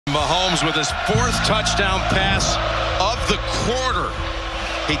Mahomes with his 4th touchdown pass of the quarter.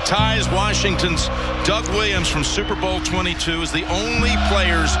 He ties Washington's Doug Williams from Super Bowl 22 as the only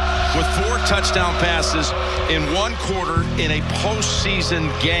players with 4 touchdown passes in 1 quarter in a postseason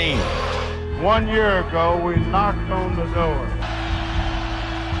game. 1 year ago, we knocked on the door.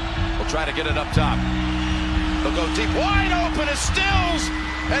 We'll try to get it up top. They'll go deep, wide open as Stills,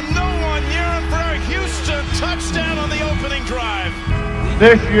 and no one near him for a Houston touchdown on the opening drive.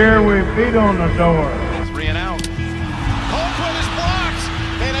 This year, we beat on the door. 3 and out. Colquitt is blocked,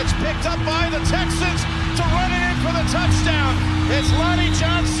 and it's picked up by the Texans to run it in for the touchdown. It's Lonnie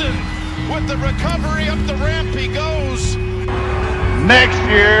Johnson with the recovery up the ramp. He goes. Next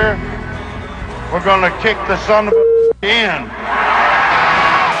year, we're going to kick the son of a in.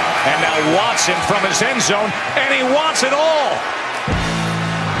 And now Watson from his end zone, and he wants it all.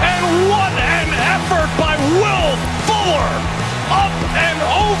 And what an effort by Will Fuller! Up and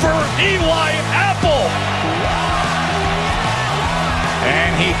over Eli Apple.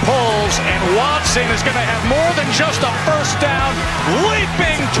 And he pulls, and Watson is going to have more than just a first down,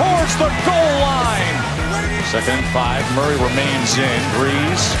 leaping towards the goal line. 2nd and 5, Murray remains in.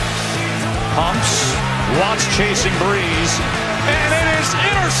 Breeze pumps, Watts chasing Breeze, and it is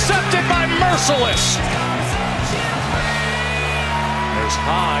intercepted by Merciless. There's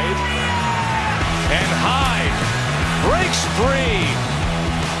Hyde, and Hyde breaks free.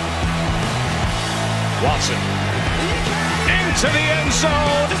 Watson into the end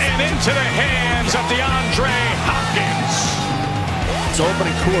zone and into the hands of DeAndre Hopkins. It's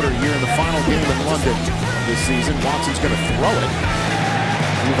opening quarter here in the final game in London this season. Watson's going to throw it.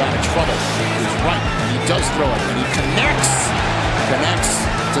 Move out of trouble. He's right, and he does throw it, and he connects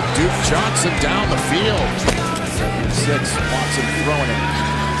to Duke Johnson down the field. 7-6, Watson throwing it.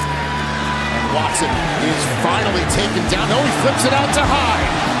 Watson is finally taken down. No, he flips it out to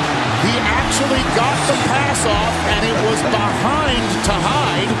Hyde. He actually got the pass off, and it was behind to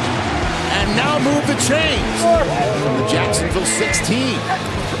Hyde. And now move the chains from the Jacksonville 16.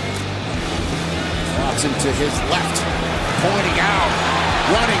 Watson to his left, pointing out,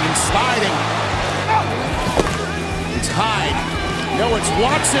 running and sliding. It's Hyde. No, it's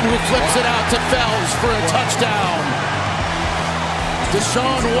Watson who flips it out to Fells for a touchdown.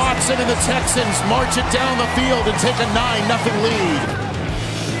 Deshaun Watson and the Texans march it down the field and take a 9-0 lead.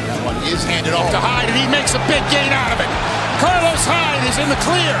 That one is handed off to Hyde, and he makes a big gain out of it. Carlos Hyde is in the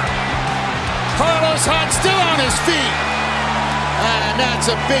clear. Carlos Hyde still on his feet. And that's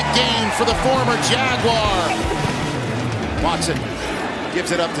a big gain for the former Jaguar. Watson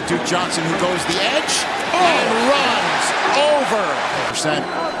gives it up to Duke Johnson, who goes the edge and runs over.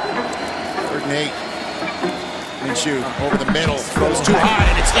 3rd and 8. Minshew over the middle, goes too high,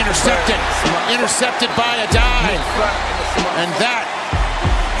 and it's intercepted. Intercepted by a dive. And that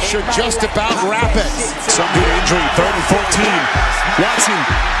should just about wrap it. Some due to injury, 3rd and 14. Watson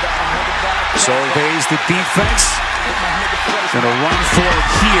surveys the defense. Gonna run for it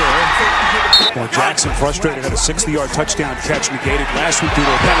here. Well, Jackson frustrated, had a 60-yard touchdown catch negated last week due to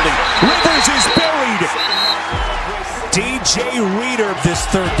a penalty. Rivers is buried. DJ Reader this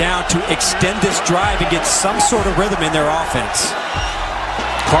 3rd down to extend this drive and get some sort of rhythm in their offense.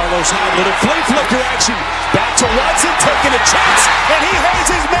 Carlos Hyde, little flea flicker action. Back to Watson, taking a chance, and he has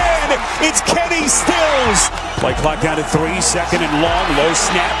his man. It's Kenny Stills. Play clock down to 3, 2nd and long, low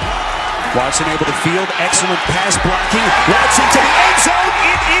snap. Watson able to field, excellent pass blocking. Watson to the end zone,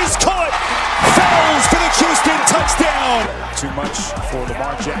 it is caught. Fells for the Houston touchdown. Too much for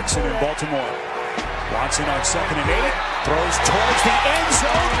Lamar Jackson in Baltimore. Watson on 2nd and 8, throws towards the end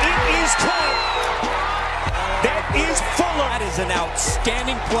zone, it is caught. That is Fuller. That is an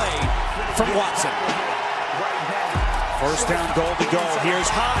outstanding play from Watson. 1st down, goal to go. Here's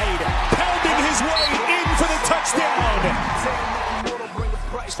Hyde, pounding his way in for the touchdown.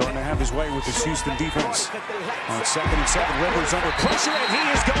 Starting to have his way with this Houston defense. On 2nd and 7, Rivers under pressure, and he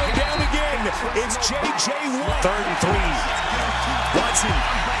is going down again. It's J.J. Watt. 3rd and 3. Watson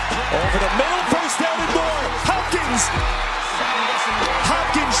over the middle, 1st down and more.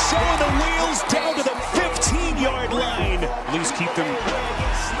 Hopkins showing the wheels down to the 15-yard line. At least keep them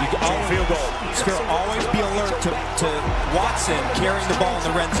on field goal. Always be alert to Watson carrying the ball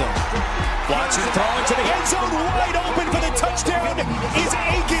in the red zone. Watson throwing to the end zone, wide open for the touchdown is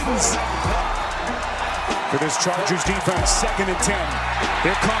Akins. For this Chargers defense, 2nd and 10.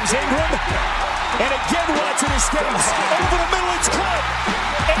 Here comes Ingram. And again, Watson escapes. Over the middle, it's caught.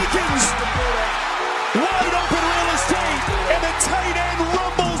 Akins, wide open real estate, and the tight end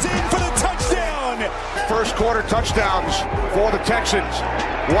rumbles in for the touchdown. 1st quarter touchdowns for the Texans.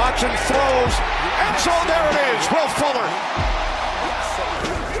 Watson throws, end zone, there it is, Will Fuller.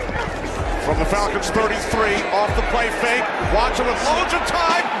 From the Falcons 33, off the play fake. Watson with loads of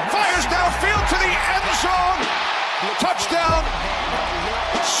time. Fires downfield to the end zone. Touchdown.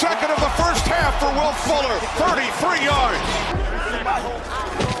 Second of the first half for Will Fuller. 33 yards.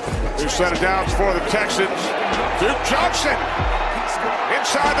 New set of downs for the Texans. Duke Johnson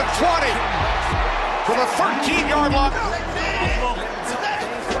inside the 20 for the 13-yard line.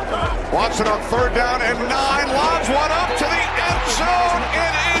 Watson on third down and 9. Lobs one up to the end zone.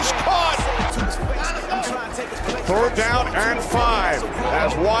 It is caught. Third down and 5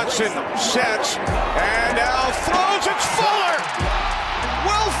 as Watson sets and now throws. It's Fuller.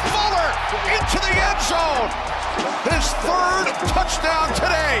 Will Fuller into the end zone. His third touchdown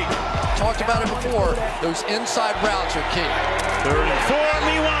today. Talked about it before. Those inside routes are key. 3rd and 4.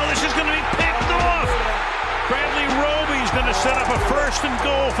 Meanwhile, this is going to be picked off. Bradley Roby's going to set up a 1st and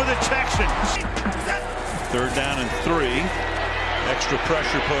goal for the Texans. 3rd down and 3. Extra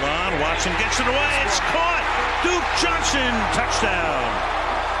pressure put on. Watson gets it away. It's caught. Duke Johnson, touchdown.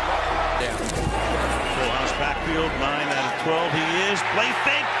 Yeah. Full house backfield, 9 out of 12. He is. Play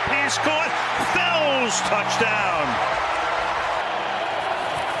fake. Pass caught. Fells, touchdown.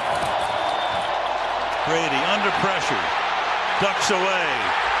 Brady under pressure. Ducks away.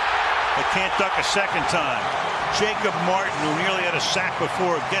 But can't duck a second time. Jacob Martin, who nearly had a sack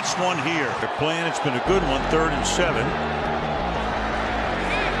before, gets one here. They're playing. It's been a good one. 3rd and 7.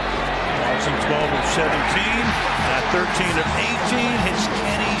 Watson 12 of 17. 13 of 18. Hits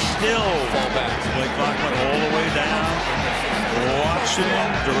Kenny Stills. Play clock went all the way down. Watson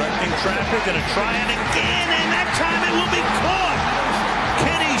directing traffic. Going to try it again. And that time it will be caught.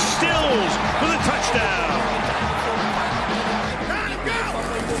 Kenny Stills with a touchdown.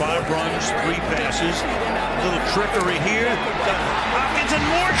 5 runs, 3 passes. A little trickery here. Hopkins and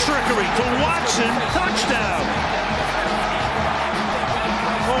more trickery to Watson. Touchdown.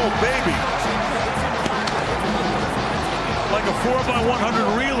 Oh, baby. Like a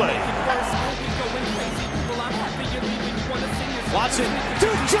 4x100 relay. Watson,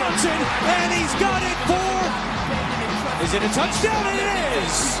 Duke Johnson, and he's got it for... Is it a touchdown? And it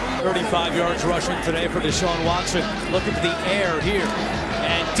is! 35 yards rushing today for Deshaun Watson. Looking for the air here.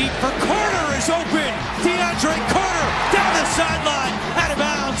 And deep for Carter is open. DeAndre Carter down the sideline. Out of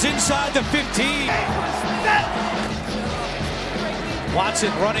bounds inside the 15.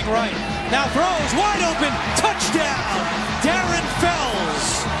 Watson running right. Now throws wide open. Touchdown. Darren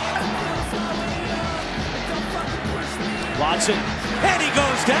Fells. Watson. And he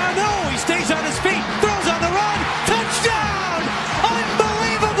goes down. No, he stays on his feet. Throws on the run. Touchdown.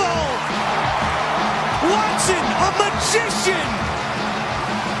 Unbelievable. Watson, a magician.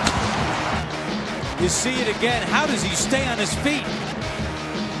 You see it again. How does he stay on his feet?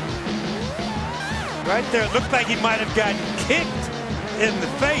 Right there, it looked like he might have gotten kicked in the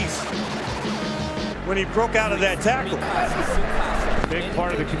face when he broke out of that tackle. Big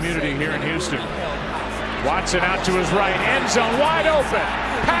part of the community here in Houston. Watson out to his right, end zone wide open.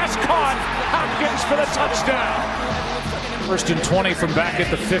 Pass caught. Hopkins for the touchdown. 1st and 20 from back at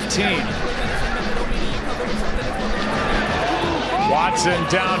the 15. Watson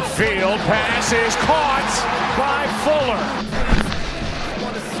downfield, pass is caught by Fuller.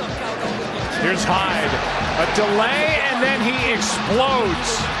 Here's Hyde, a delay, and then he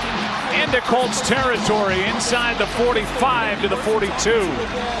explodes into Colts territory inside the 45 to the 42.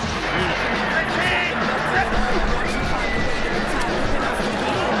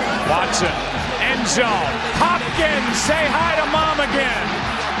 Watson, end zone, Hopkins, say hi to mom again.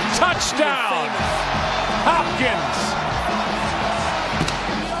 Touchdown, Hopkins.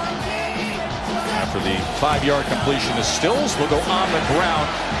 After the 5-yard completion to Stills, will go on the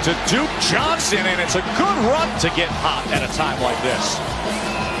ground to Duke Johnson, and it's a good run to get hot at a time like this.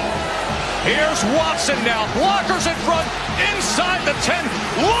 Here's Watson now, blockers in front, inside the 10,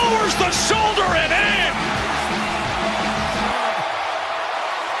 lowers the shoulder and in.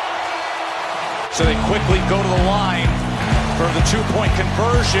 So they quickly go to the line for the 2-point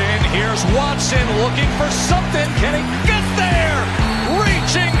conversion. Here's Watson looking for something. Can he get there?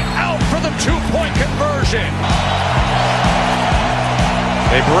 Reaching out for the 2-point conversion.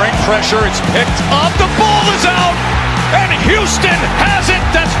 They bring pressure. It's picked up. The ball is out. And Houston has it.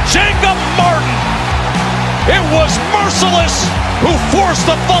 That's Jacob Martin. It was Merciless who forced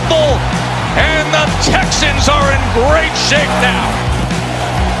the fumble. And the Texans are in great shape now.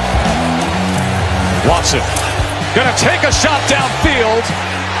 Watson gonna take a shot downfield.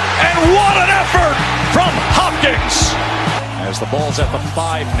 And what an effort from Hopkins. As the ball's at the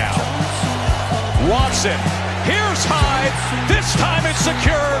 5 now. Watson, here's Hyde. This time it's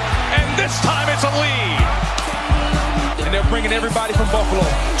secure, and this time it's a lead. and they're bringing everybody from Buffalo.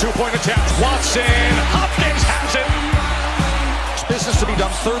 2-point attempt. Watson. Hopkins has it. Business to be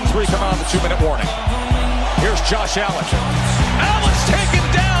done. 3rd and 3 coming on the 2-minute warning. Here's Josh Allen. Allen's taken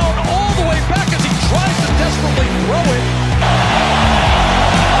down all the way back as he tries to desperately throw it.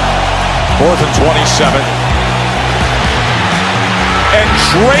 4th and 27. And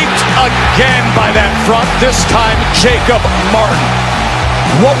draped again by that front, this time Jacob Martin.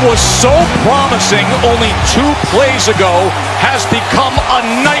 What was so promising only 2 plays ago has become a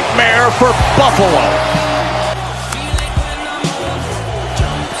nightmare for Buffalo.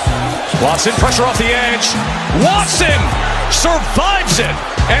 Watson, pressure off the edge. Watson survives it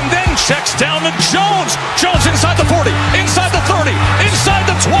and then checks down to Jones. Jones inside the 40, inside the 30, inside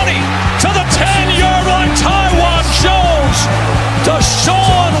the 20, to the 10-yard line. Taiwan Jones.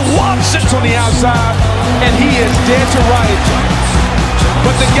 Deshaun Watson on the outside, and he is dead to rights.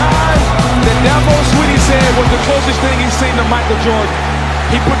 But the guy that Dabo Swinney said was the closest thing he's seen to Michael Jordan.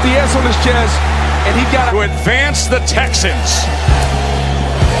 He put the S on his chest, and he got to advance the Texans.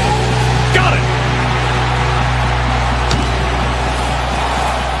 Got it.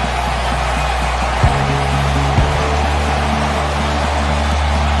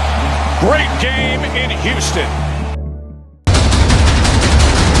 Great game in Houston.